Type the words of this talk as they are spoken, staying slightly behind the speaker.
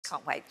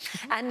Can't wait.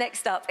 And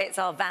next up, it's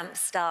our vamp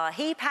star.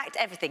 He packed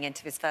everything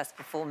into his first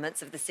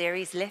performance of the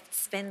series, lifts,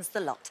 spins the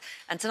lot.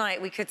 And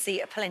tonight we could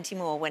see plenty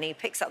more when he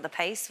picks up the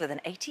pace with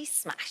an 80s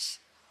smash.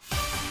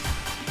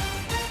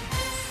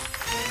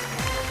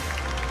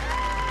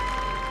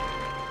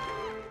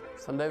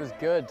 Sunday was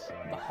good.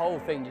 The whole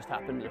thing just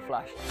happened in a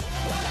flash.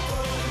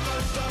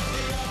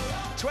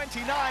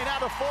 29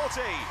 out of 40.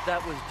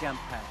 That was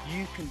jam-packed.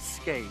 You can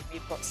skate.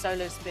 You've got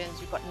solo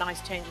spins, you've got nice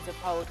changes of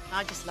hold.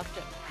 I just loved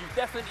it. You've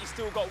definitely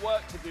still got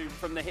work to do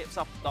from the hips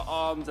up, the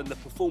arms and the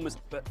performance,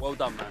 but well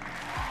done, man.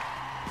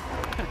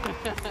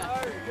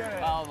 So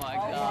good. Oh my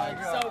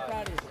God. So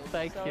proud of you.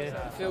 Thank you.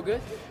 So Feel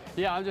good?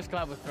 Yeah, I'm just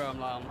glad we're through. I'm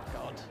like, oh my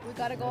God. We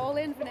got to go all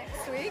in for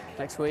next week.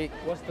 Next week.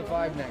 What's the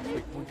vibe next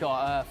week? We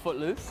got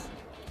footloose.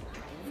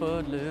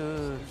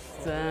 Footloose,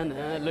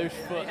 loose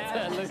foot,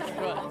 loose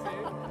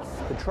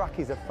foot. The track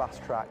is a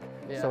fast track,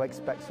 Yeah. so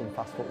expect some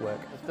fast footwork.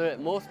 Let's do it.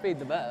 More speed,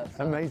 the better.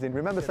 Amazing.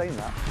 Remember saying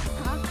that?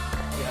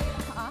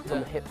 Yeah. From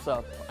the hips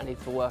up, I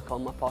need to work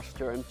on my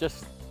posture and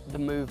just the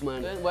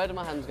movement. Where do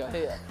my hands go?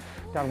 Here.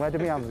 Dan, where do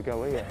my hands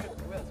go here?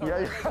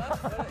 Yeah.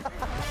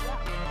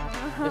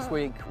 This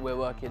week we're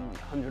working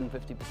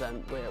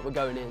 150%. We're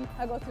going in.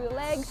 I go through the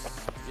legs,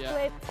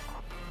 split,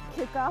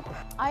 kick up.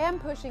 I am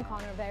pushing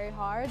Connor very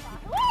hard.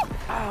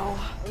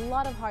 Ow. A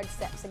lot of hard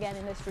steps again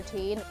in this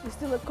routine. We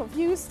still look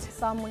confused.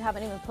 Some we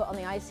haven't even put on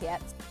the ice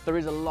yet. There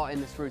is a lot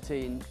in this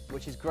routine,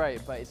 which is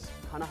great, but it's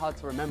kind of hard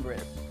to remember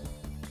it.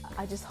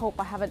 I just hope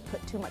I haven't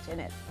put too much in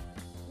it.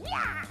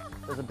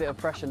 There's a bit of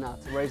pressure now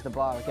to raise the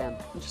bar again.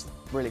 I'm just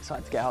really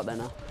excited to get out there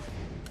now.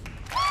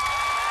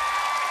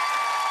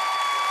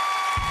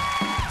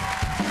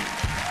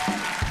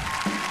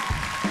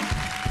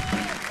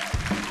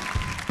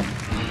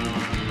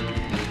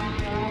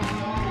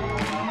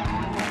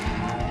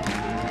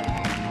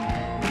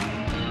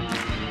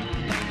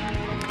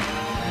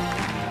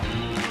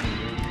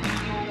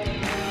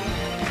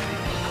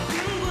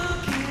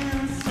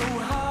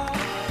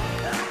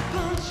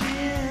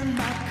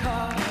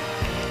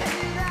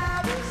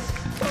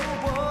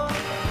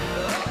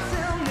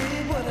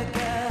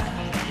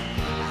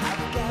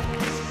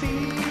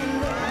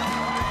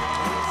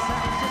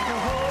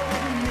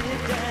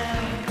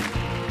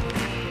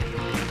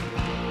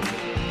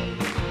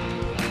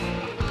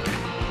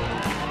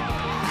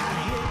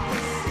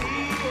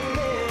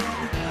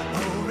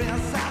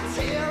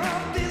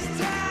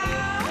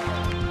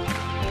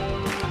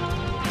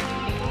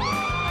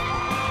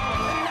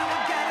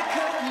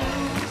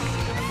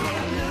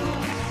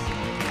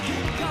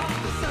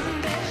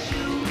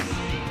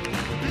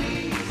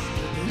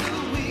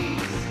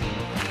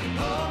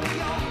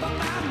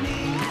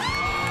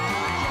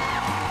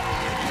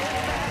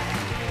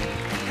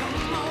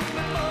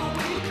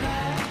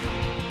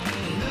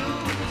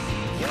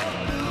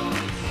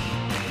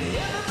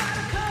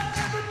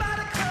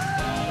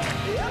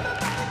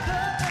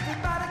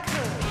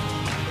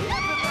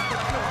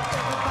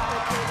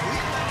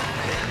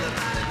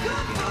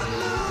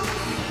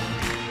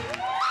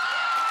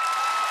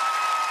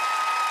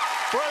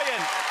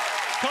 Brilliant.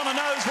 Connor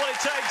knows what it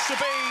takes to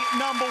be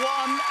 #1,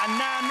 and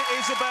Nan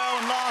Isabel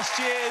and last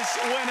year's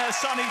winner,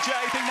 Sunny J.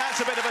 I think that's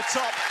a bit of a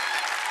top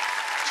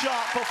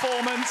chart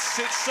performance.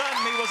 It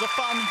certainly was a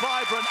fun,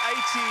 vibrant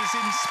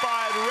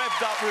 80s-inspired,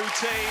 revved-up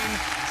routine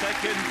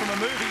taken from a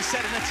movie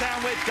set in a town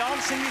where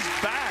dancing is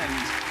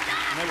banned.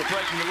 And they were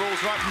breaking the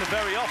rules right from the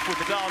very off with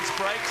the dance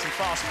breaks and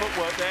fast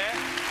footwork there.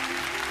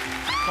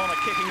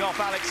 Connor kicking off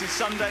Alex's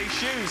Sunday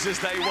shoes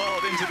as they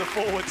whirled into the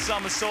forward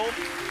somersault.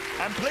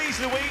 And please,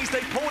 Louise,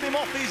 they pulled him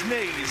off his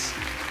knees.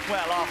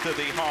 Well, after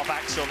the half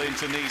axel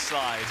into knee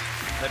slide.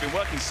 They've been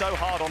working so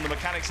hard on the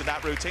mechanics of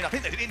that routine. I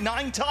think they did it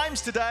 9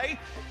 times today.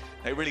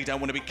 They really don't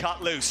want to be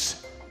cut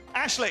loose.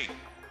 Ashley.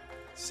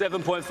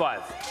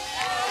 7.5.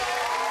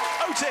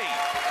 OT.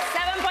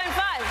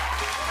 7.5.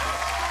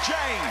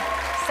 Jane.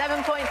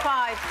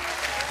 7.5.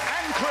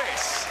 And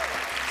Chris.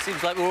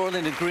 Seems like we're all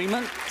in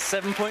agreement.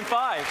 7.5.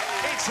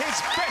 It's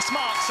his best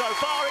mark so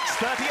far. It's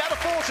 30 out of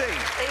 40.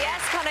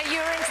 Yes, Connor, you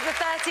were into the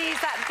 30s.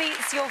 That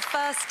beats your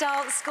first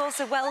dance score,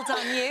 so well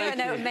done you.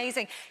 Thank you.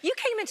 Amazing. You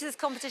came into this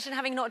competition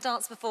having not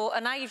danced before,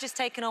 and now you've just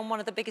taken on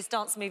one of the biggest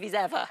dance movies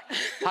ever.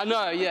 I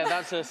know, yeah,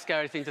 that's a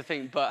scary thing to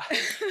think, but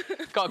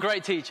got a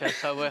great teacher,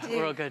 so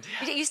we're all good.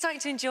 Are you starting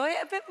to enjoy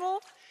it a bit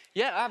more?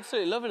 Yeah,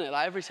 absolutely loving it.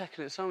 Like every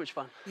second, it's so much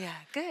fun. Yeah,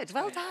 good.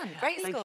 Well done. Great score.